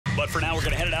But for now, we're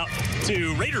going to head it out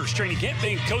to Raiders training camp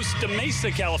in Costa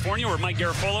Mesa, California, where Mike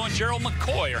Garafolo and Gerald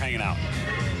McCoy are hanging out.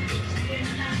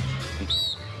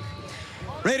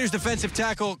 Raiders defensive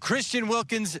tackle Christian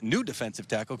Wilkins, new defensive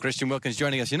tackle Christian Wilkins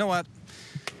joining us. You know what?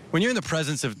 When you're in the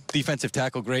presence of defensive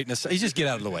tackle greatness, you just get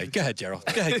out of the way. Go ahead, Gerald.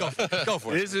 Go ahead, go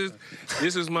for it.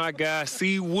 This is my guy,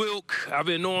 C. Wilk. I've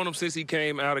been knowing him since he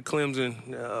came out of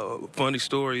Clemson. Funny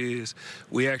story is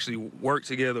we actually worked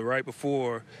together right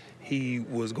before he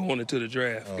was going into the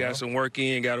draft. Got some work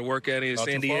in, got a workout in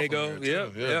San Diego.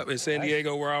 Yep, in San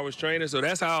Diego where I was training. So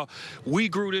that's how we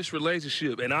grew this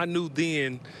relationship. And I knew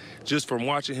then, just from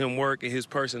watching him work and his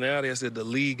personality, I said the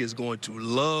league is going to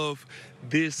love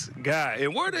this guy.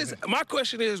 And my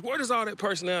question is, where does all that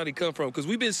personality come from? Because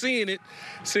we've been seeing it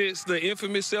since the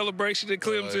infamous celebration at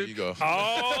Clemson,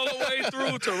 all the way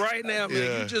through to right now, man.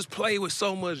 Yeah. You just play with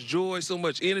so much joy, so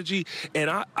much energy.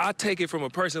 And I take it from a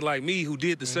person like me who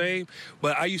did the same,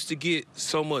 but I used to get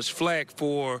so much flack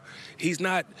for he's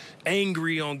not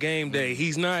angry on game day.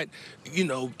 He's not,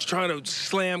 trying to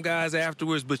slam guys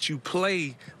afterwards, but you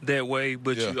play that way,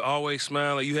 but you always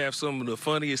smile. You have some of the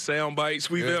funniest sound bites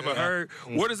we've ever heard.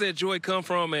 Where does that joy come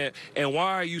from, and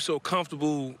why are you so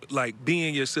comfortable,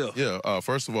 being yourself?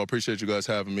 First of all, appreciate you guys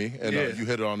having me. And you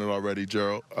hit it on it already,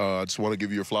 Gerald. I just want to give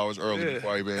you your flowers early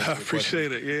before I even answer I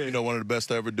appreciate it, one of the best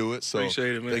to ever do it. So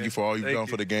appreciate it, man. Thank you for all you've done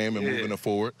for the game and moving it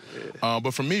forward.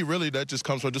 But for me, really, that just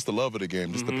comes from just the love of the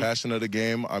game, just the passion of the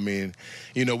game. I mean,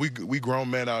 we grown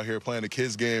men out here playing the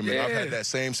kids' game, and I've had that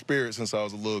same spirit since I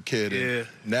was a little kid. And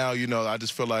now, I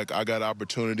just feel like I got an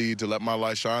opportunity to let my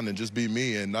light shine and just be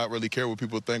me and not really care what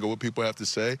people think or what people have to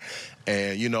say.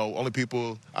 And, only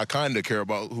people I kind of care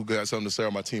about who got something to say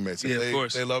are my teammates.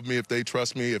 If they love me, if they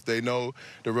trust me, if they know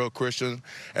the real Christian,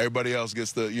 everybody else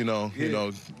gets the,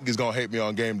 is going to hate me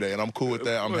on game day. And I'm cool with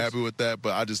that. I'm happy with that.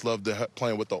 But I just love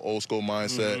playing with the old school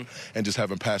mindset and just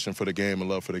having passion for the game and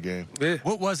love for the game.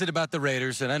 What was it about the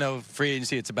Raiders? And I know free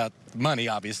agency, it's about money,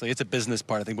 obviously. It's a business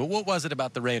part of the thing. But what was it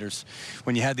about the Raiders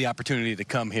when you had the opportunity to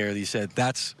come here that you said,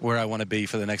 that's where I want to be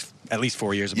for the next at least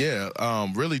 4 years?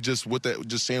 Really just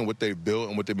seeing what they've built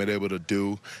and what they've been able to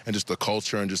do and just the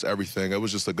culture and just everything. It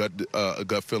was just a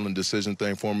gut feeling decision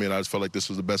thing for me, and I just felt like this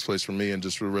was the best place for me and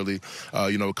just to really,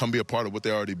 come be a part of what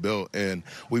they already built. And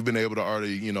we've been able to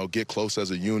already, get close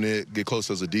as a unit, get close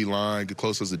as a D-line, get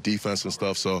close as a defense and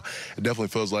stuff. So it definitely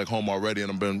feels like home already.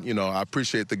 And I've been, I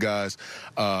appreciate the guys,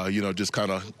 just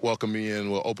kind of welcome me in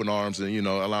with open arms and,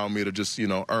 allowing me to just,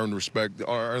 earn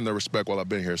their respect while I've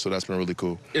been here. So that's been really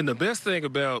cool. And the best thing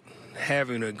about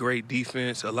having a great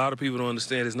defense, a lot of people don't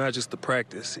understand, it's not just the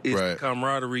practice. It's the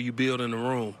camaraderie you build in the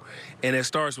room. And it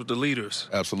starts with the leaders.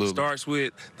 Absolutely. It starts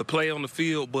with the play on the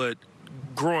field, but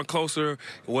growing closer,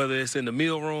 whether it's in the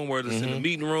meal room, whether it's in the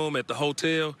meeting room, at the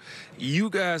hotel. You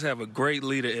guys have a great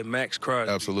leader in Max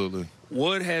Crosby. Absolutely.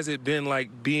 What has it been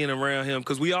like being around him?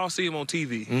 Because we all see him on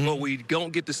TV, but we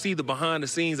don't get to see the behind the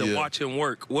scenes and watch him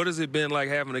work. What has it been like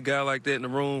having a guy like that in the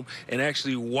room and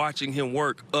actually watching him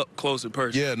work up close in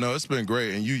person? Yeah, no, it's been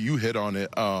great, and you hit on it.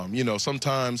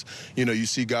 Sometimes, you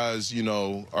see guys,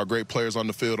 are great players on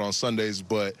the field on Sundays,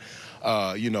 but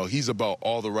he's about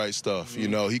all the right stuff.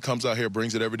 He comes out here,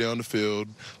 brings it every day on the field,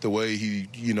 the way he,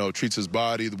 treats his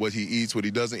body, what he eats, what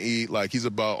he doesn't eat. Like, he's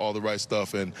about all the right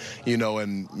stuff. And, me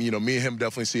and him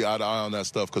definitely see eye to eye on that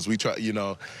stuff because we try,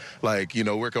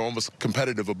 we're almost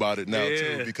competitive about it now,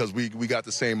 too, because we got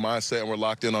the same mindset and we're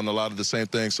locked in on a lot of the same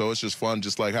things. So it's just fun,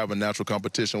 just like having natural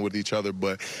competition with each other.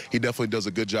 But he definitely does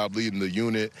a good job leading the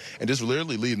unit and just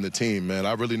literally leading the team, man.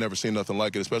 I've really never seen nothing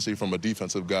like it, especially from a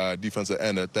defensive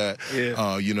end at that.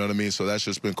 You know what I mean? So that's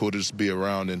just been cool to just be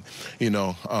around. And,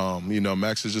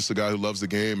 Max is just a guy who loves the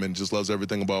game and just loves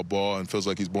everything about ball and feels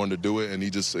like he's born to do it, and he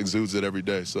just exudes it every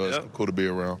day. So it's cool to be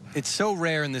around. It's so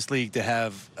rare in this league to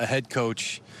have a head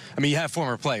coach. I mean, you have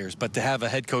former players, but to have a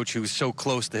head coach who's so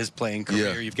close to his playing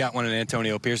career. You've got one in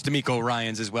Antonio Pierce, D'Amico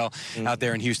Ryans as well out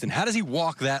there in Houston. How does he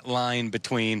walk that line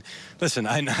between, listen,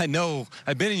 I know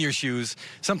I've been in your shoes.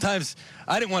 Sometimes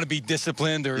I didn't want to be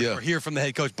disciplined or hear from the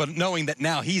head coach, but knowing that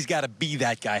now he's got to be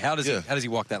that guy. How does he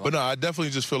walk that line? But no, I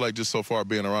definitely just feel like just so far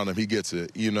being around him, he gets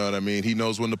it. You know what I mean? He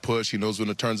knows when to push. He knows when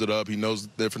to turns it up. He knows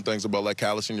different things about, like,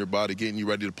 callousing your body, getting you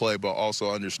ready to play, but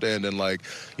also understanding, like,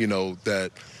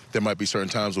 that there might be certain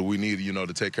times where we need,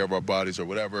 to take care of our bodies or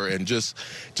whatever. And just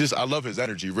I love his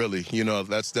energy, really.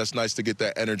 That's nice to get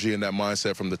that energy and that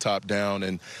mindset from the top down.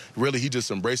 And really, he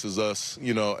just embraces us,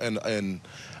 and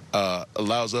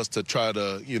allows us to try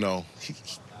to,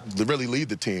 really lead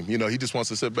the team. He just wants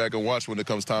to sit back and watch when it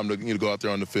comes time to go out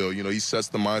there on the field. He sets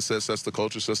the mindset, sets the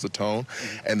culture, sets the tone,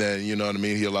 and then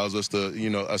he allows us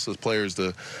to, us as players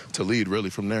to lead really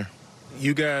from there.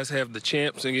 you guys have the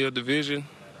champs in your division,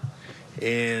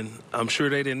 and I'm sure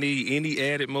they didn't need any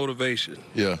added motivation.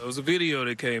 Yeah. There was a video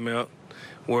that came out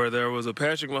where there was a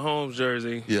Patrick Mahomes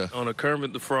jersey on a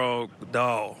Kermit the Frog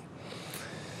doll.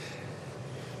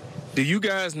 Do you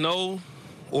guys know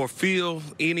or feel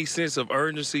any sense of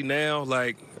urgency now?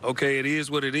 Like, okay, it is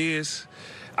what it is.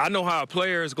 I know how a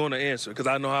player is going to answer because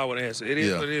I know how I would answer. It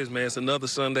is what it is, man. It's another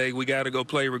Sunday. We got to go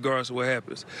play regardless of what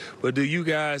happens. But do you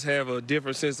guys have a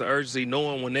different sense of urgency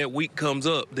knowing when that week comes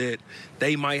up that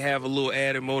they might have a little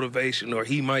added motivation, or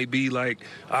he might be like,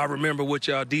 I remember what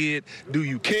y'all did. Do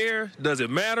you care? Does it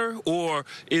matter? Or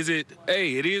is it,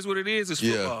 hey, it is what it is. It's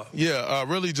football. Yeah,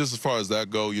 really just as far as that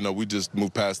go, we just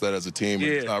move past that as a team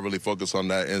and not really focus on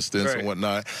that instance and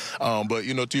whatnot. But,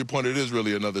 to your point, it is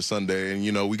really another Sunday.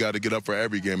 And, we got to get up for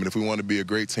every game. And if we want to be a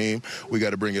great team, we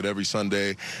got to bring it every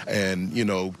Sunday and,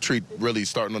 treat really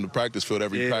starting on the practice field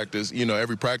every practice,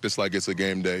 every practice like it's a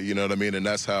game day, you know what I mean? And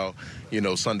that's how,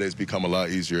 Sundays become a lot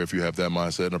easier if you have that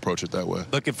mindset and approach it that way.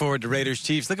 Looking forward to Raiders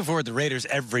Chiefs. Looking forward to Raiders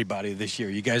everybody this year.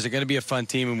 You guys are going to be a fun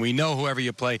team, and we know whoever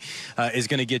you play is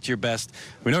going to get your best.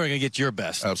 We know we're going to get your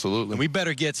best. Absolutely. And we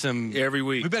better get some every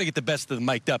week. We better get the best of the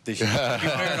mic'd up this year.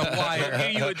 You're wearing a wire.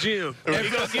 Give you a gym. We're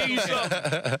going to give you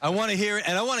something. I want to hear it,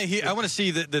 and I want to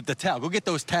see the towel. Go get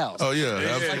those towels. Oh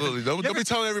yeah, absolutely. Don't be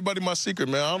telling everybody my secret,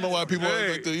 man. I don't know why people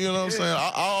always like to, you know what I'm saying?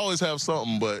 I always have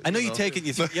something, but I know you take it.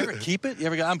 You ever keep it? You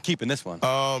ever go, I'm keeping this one.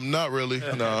 Not really.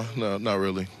 No, not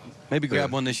really. Maybe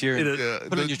grab one this year and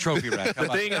put it in your trophy rack. The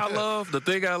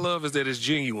thing I love is that it's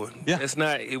genuine. Yeah. It's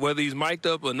not whether he's mic'd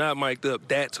up or not mic'd up.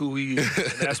 That's who he is.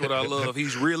 And that's what I love.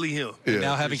 He's really him. Yeah,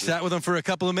 now, having sat with him for a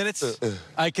couple of minutes,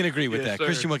 I can agree with that. Sir.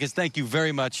 Christian Wilkins, thank you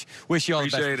very much. Wish you all the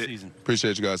best this season.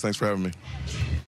 Appreciate you guys. Thanks for having me.